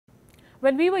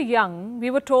When we were young,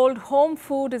 we were told home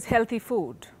food is healthy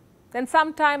food. Then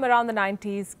sometime around the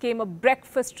 90s came a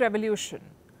breakfast revolution.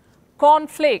 Corn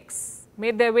flakes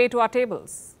made their way to our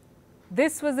tables.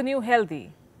 This was the new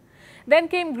healthy. Then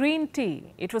came green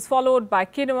tea. It was followed by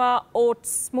quinoa,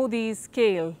 oats, smoothies,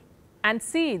 kale and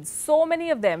seeds. So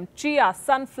many of them, chia,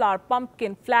 sunflower,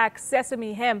 pumpkin, flax,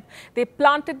 sesame, hemp, they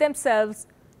planted themselves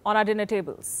on our dinner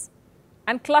tables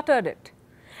and cluttered it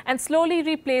and slowly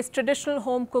replaced traditional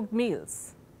home-cooked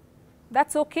meals.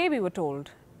 That's okay, we were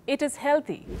told. It is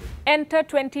healthy. Enter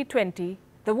 2020,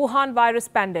 the Wuhan virus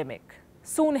pandemic.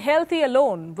 Soon healthy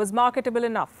alone was marketable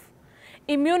enough.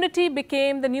 Immunity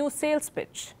became the new sales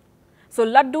pitch. So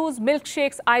laddus,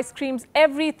 milkshakes, ice creams,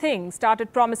 everything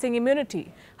started promising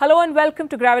immunity. Hello and welcome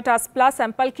to Gravitas Plus.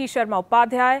 I'm Palki Sharma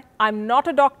Upadhyay. I'm not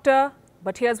a doctor,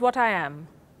 but here's what I am.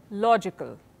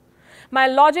 Logical. My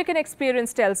logic and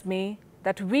experience tells me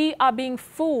that we are being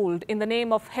fooled in the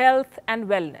name of health and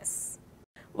wellness.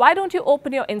 Why don't you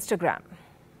open your Instagram?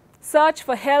 Search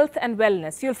for health and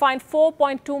wellness. You'll find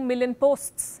 4.2 million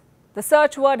posts. The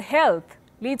search word health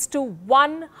leads to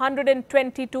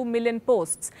 122 million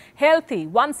posts. Healthy,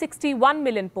 161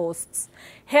 million posts.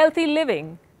 Healthy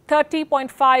living,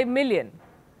 30.5 million.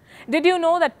 Did you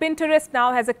know that Pinterest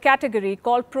now has a category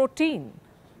called protein?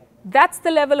 That's the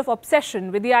level of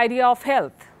obsession with the idea of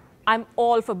health. I'm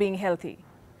all for being healthy.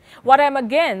 What I'm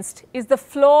against is the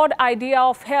flawed idea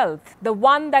of health, the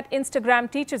one that Instagram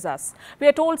teaches us. We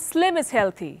are told slim is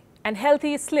healthy and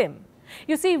healthy is slim.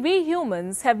 You see, we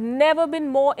humans have never been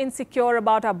more insecure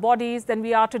about our bodies than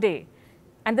we are today.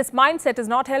 And this mindset is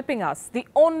not helping us. The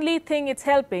only thing it's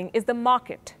helping is the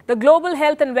market. The global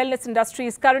health and wellness industry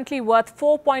is currently worth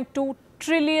 $4.2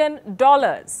 trillion.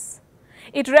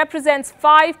 It represents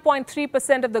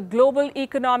 5.3% of the global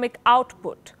economic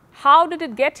output. How did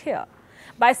it get here?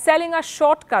 By selling us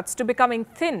shortcuts to becoming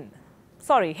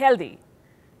healthy.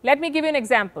 Let me give you an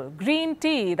example. Green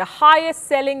tea, the highest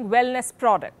selling wellness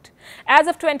product. As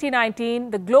of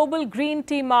 2019, the global green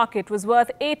tea market was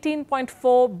worth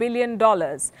 $18.4 billion.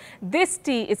 This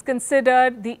tea is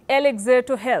considered the elixir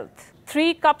to health.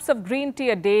 3 cups of green tea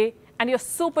a day and you're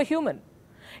superhuman.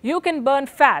 You can burn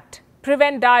fat,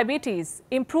 prevent diabetes,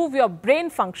 improve your brain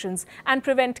functions and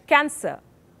prevent cancer.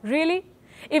 Really?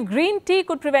 If green tea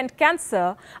could prevent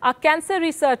cancer, our cancer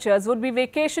researchers would be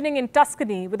vacationing in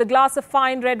Tuscany with a glass of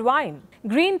fine red wine.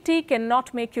 Green tea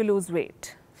cannot make you lose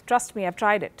weight. Trust me, I've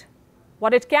tried it.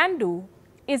 What it can do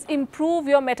is improve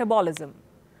your metabolism,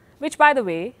 which, by the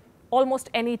way,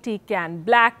 almost any tea can.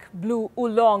 Black, blue,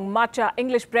 oolong, matcha,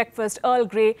 English breakfast, Earl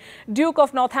Grey, Duke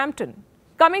of Northampton.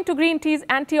 Coming to green tea's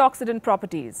antioxidant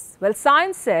properties, well,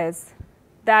 science says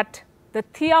that the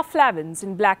theaflavins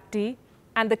in black tea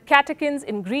and the catechins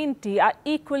in green tea are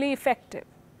equally effective.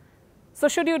 So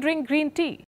should you drink green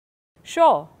tea?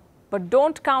 Sure, but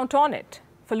don't count on it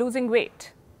for losing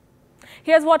weight.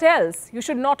 Here's what else you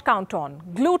should not count on.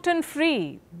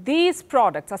 Gluten-free. These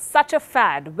products are such a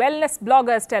fad. Wellness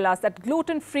bloggers tell us that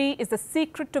gluten-free is the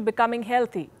secret to becoming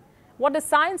healthy. What does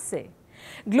science say?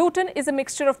 Gluten is a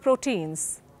mixture of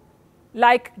proteins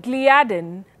like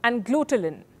gliadin and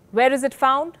glutenin. Where is it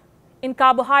found? In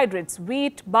carbohydrates,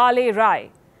 wheat, barley,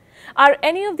 rye. Are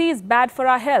any of these bad for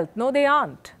our health? No, they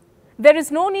aren't. There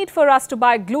is no need for us to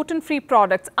buy gluten-free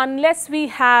products unless we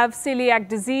have celiac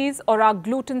disease or are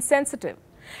gluten sensitive.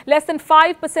 Less than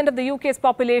 5% of the UK's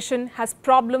population has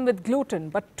problem with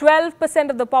gluten, but 12%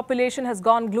 of the population has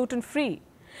gone gluten-free.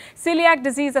 Celiac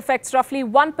disease affects roughly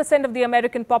 1% of the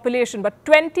American population, but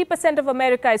 20% of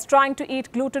America is trying to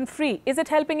eat gluten-free. Is it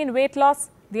helping in weight loss?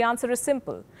 The answer is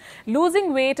simple.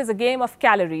 Losing weight is a game of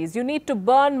calories. You need to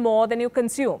burn more than you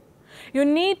consume. You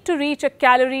need to reach a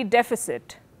calorie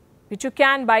deficit, which you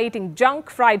can by eating junk,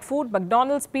 fried food,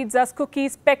 McDonald's, pizzas,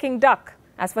 cookies, Peking duck.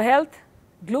 As for health,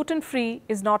 gluten-free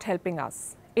is not helping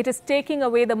us. It is taking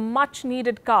away the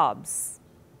much-needed carbs.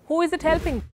 Who is it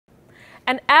helping?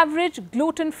 An average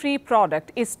gluten-free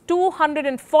product is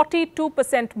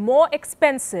 242% more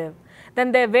expensive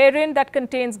than their variant that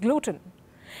contains gluten.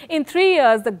 In 3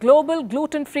 years, the global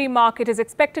gluten-free market is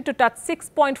expected to touch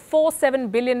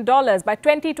 $6.47 billion. By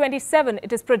 2027,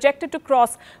 it is projected to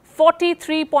cross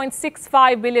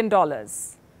 $43.65 billion.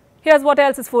 Here's what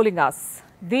else is fooling us.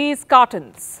 These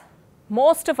cartons.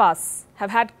 Most of us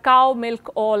have had cow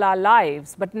milk all our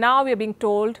lives, but now we are being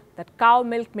told that cow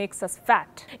milk makes us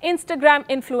fat. Instagram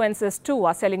influencers too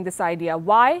are selling this idea.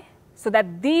 Why? So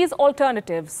that these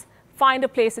alternatives find a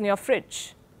place in your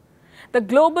fridge. The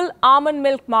global almond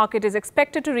milk market is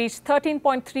expected to reach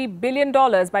 $13.3 billion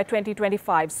by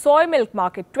 2025. Soy milk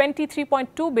market,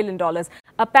 $23.2 billion.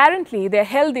 Apparently, they're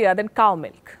healthier than cow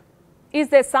milk. Is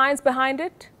there science behind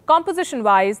it?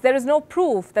 Composition-wise, there is no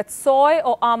proof that soy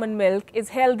or almond milk is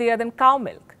healthier than cow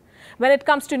milk. When it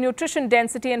comes to nutrition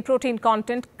density and protein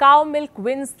content, cow milk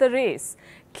wins the race.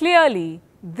 Clearly,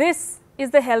 this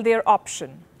is the healthier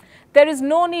option. There is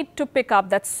no need to pick up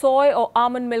that soy or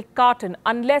almond milk carton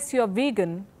unless you are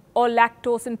vegan or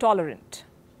lactose intolerant.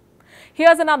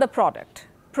 Here's another product.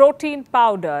 Protein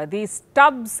powder. These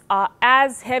tubs are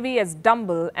as heavy as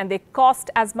dumbbell and they cost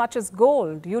as much as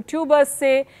gold. YouTubers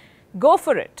say, go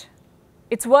for it.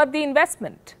 It's worth the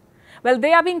investment. Well,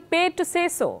 they are being paid to say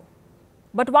so.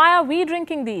 But why are we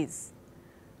drinking these?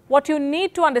 What you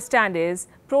need to understand is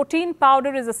protein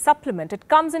powder is a supplement. It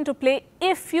comes into play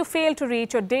if you fail to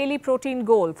reach your daily protein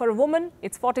goal. For a woman,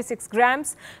 it's 46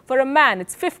 grams. For a man,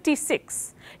 it's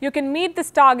 56. You can meet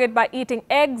this target by eating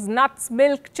eggs, nuts,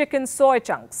 milk, chicken, soy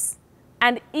chunks.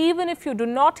 And even if you do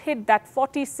not hit that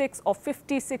 46 or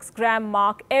 56 gram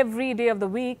mark every day of the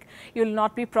week, you will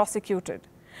not be prosecuted.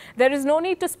 There is no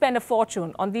need to spend a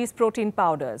fortune on these protein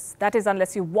powders. That is,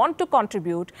 unless you want to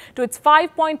contribute to its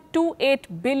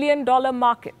 $5.28 billion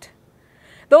market.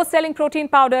 Those selling protein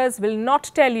powders will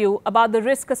not tell you about the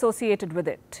risk associated with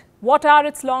it. What are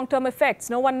its long-term effects?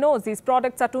 No one knows. These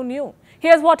products are too new.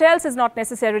 Here's what else is not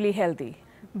necessarily healthy.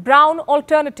 Brown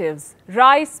alternatives,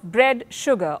 rice, bread,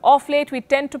 sugar. Of late, we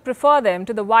tend to prefer them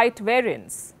to the white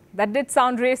variants. That did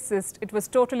sound racist. It was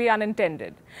totally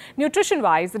unintended.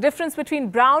 Nutrition-wise, the difference between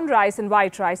brown rice and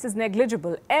white rice is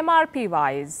negligible.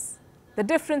 MRP-wise, the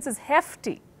difference is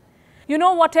hefty. You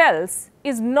know what else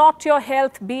is not your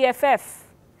health BFF?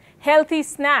 Healthy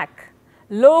snack.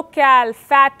 Low-cal,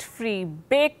 fat-free,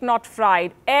 baked not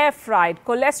fried, air-fried,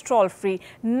 cholesterol-free.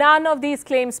 None of these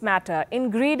claims matter.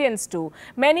 Ingredients do.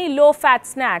 Many low-fat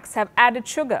snacks have added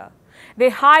sugar. They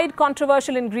hide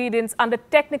controversial ingredients under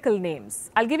technical names.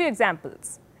 I'll give you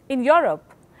examples. In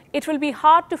Europe, it will be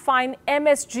hard to find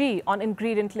MSG on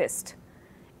ingredient list.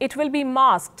 It will be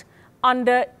masked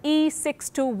under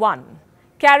E621.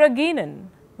 Carrageenan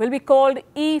will be called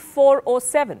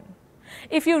E407.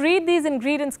 If you read these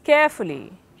ingredients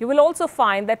carefully, you will also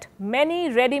find that many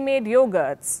ready-made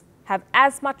yogurts have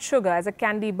as much sugar as a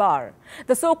candy bar.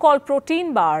 The so-called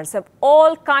protein bars have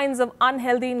all kinds of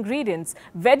unhealthy ingredients.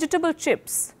 Vegetable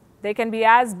chips, they can be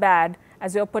as bad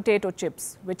as your potato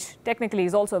chips, which technically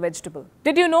is also a vegetable.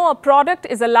 Did you know a product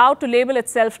is allowed to label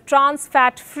itself trans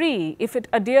fat free if it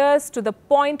adheres to the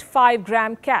 0.5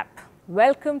 gram cap?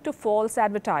 Welcome to false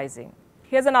advertising.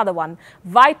 Here's another one,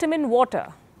 vitamin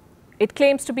water. It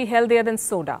claims to be healthier than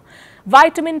soda.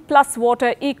 Vitamin plus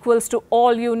water equals to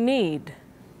all you need.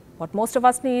 What most of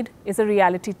us need is a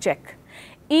reality check.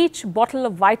 Each bottle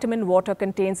of vitamin water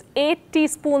contains 8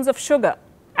 teaspoons of sugar.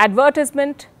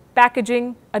 Advertisement,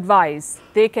 packaging, advice,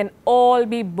 they can all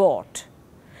be bought.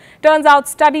 Turns out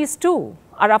studies too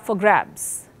are up for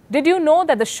grabs. Did you know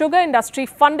that the sugar industry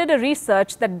funded a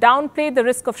research that downplayed the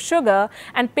risk of sugar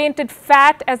and painted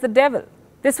fat as the devil?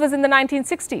 This was in the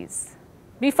 1960s.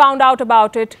 We found out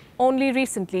about it only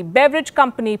recently. Beverage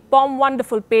company POM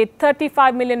Wonderful paid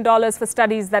 $35 million for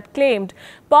studies that claimed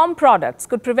POM products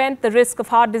could prevent the risk of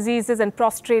heart diseases and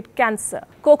prostate cancer.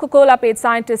 Coca-Cola paid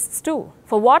scientists too.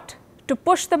 For what? To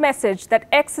push the message that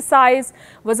exercise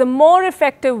was a more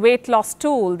effective weight loss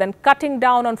tool than cutting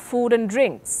down on food and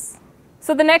drinks.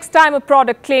 So the next time a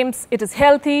product claims it is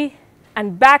healthy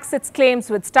and backs its claims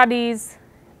with studies,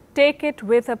 take it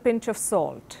with a pinch of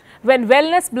salt. When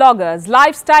wellness bloggers,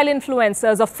 lifestyle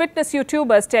influencers or fitness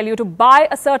YouTubers tell you to buy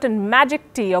a certain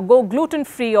magic tea or go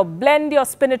gluten-free or blend your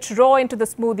spinach raw into the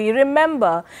smoothie,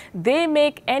 remember they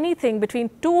make anything between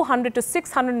 $200 to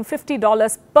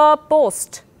 $650 per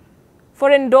post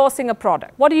for endorsing a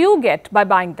product. What do you get by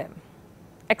buying them?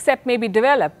 Except maybe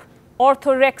develop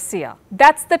orthorexia.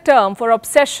 That's the term for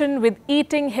obsession with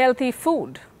eating healthy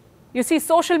food. You see,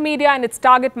 social media and its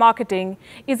target marketing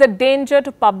is a danger to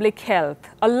public health.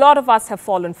 A lot of us have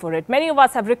fallen for it. Many of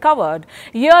us have recovered.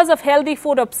 Years of healthy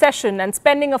food obsession and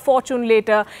spending a fortune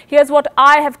later, here's what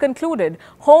I have concluded.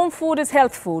 Home food is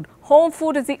health food. Home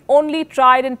food is the only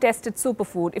tried and tested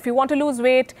superfood. If you want to lose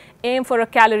weight, aim for a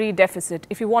calorie deficit.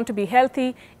 If you want to be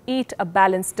healthy, eat a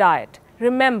balanced diet.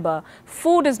 Remember,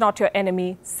 food is not your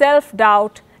enemy.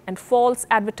 Self-doubt and false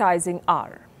advertising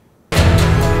are.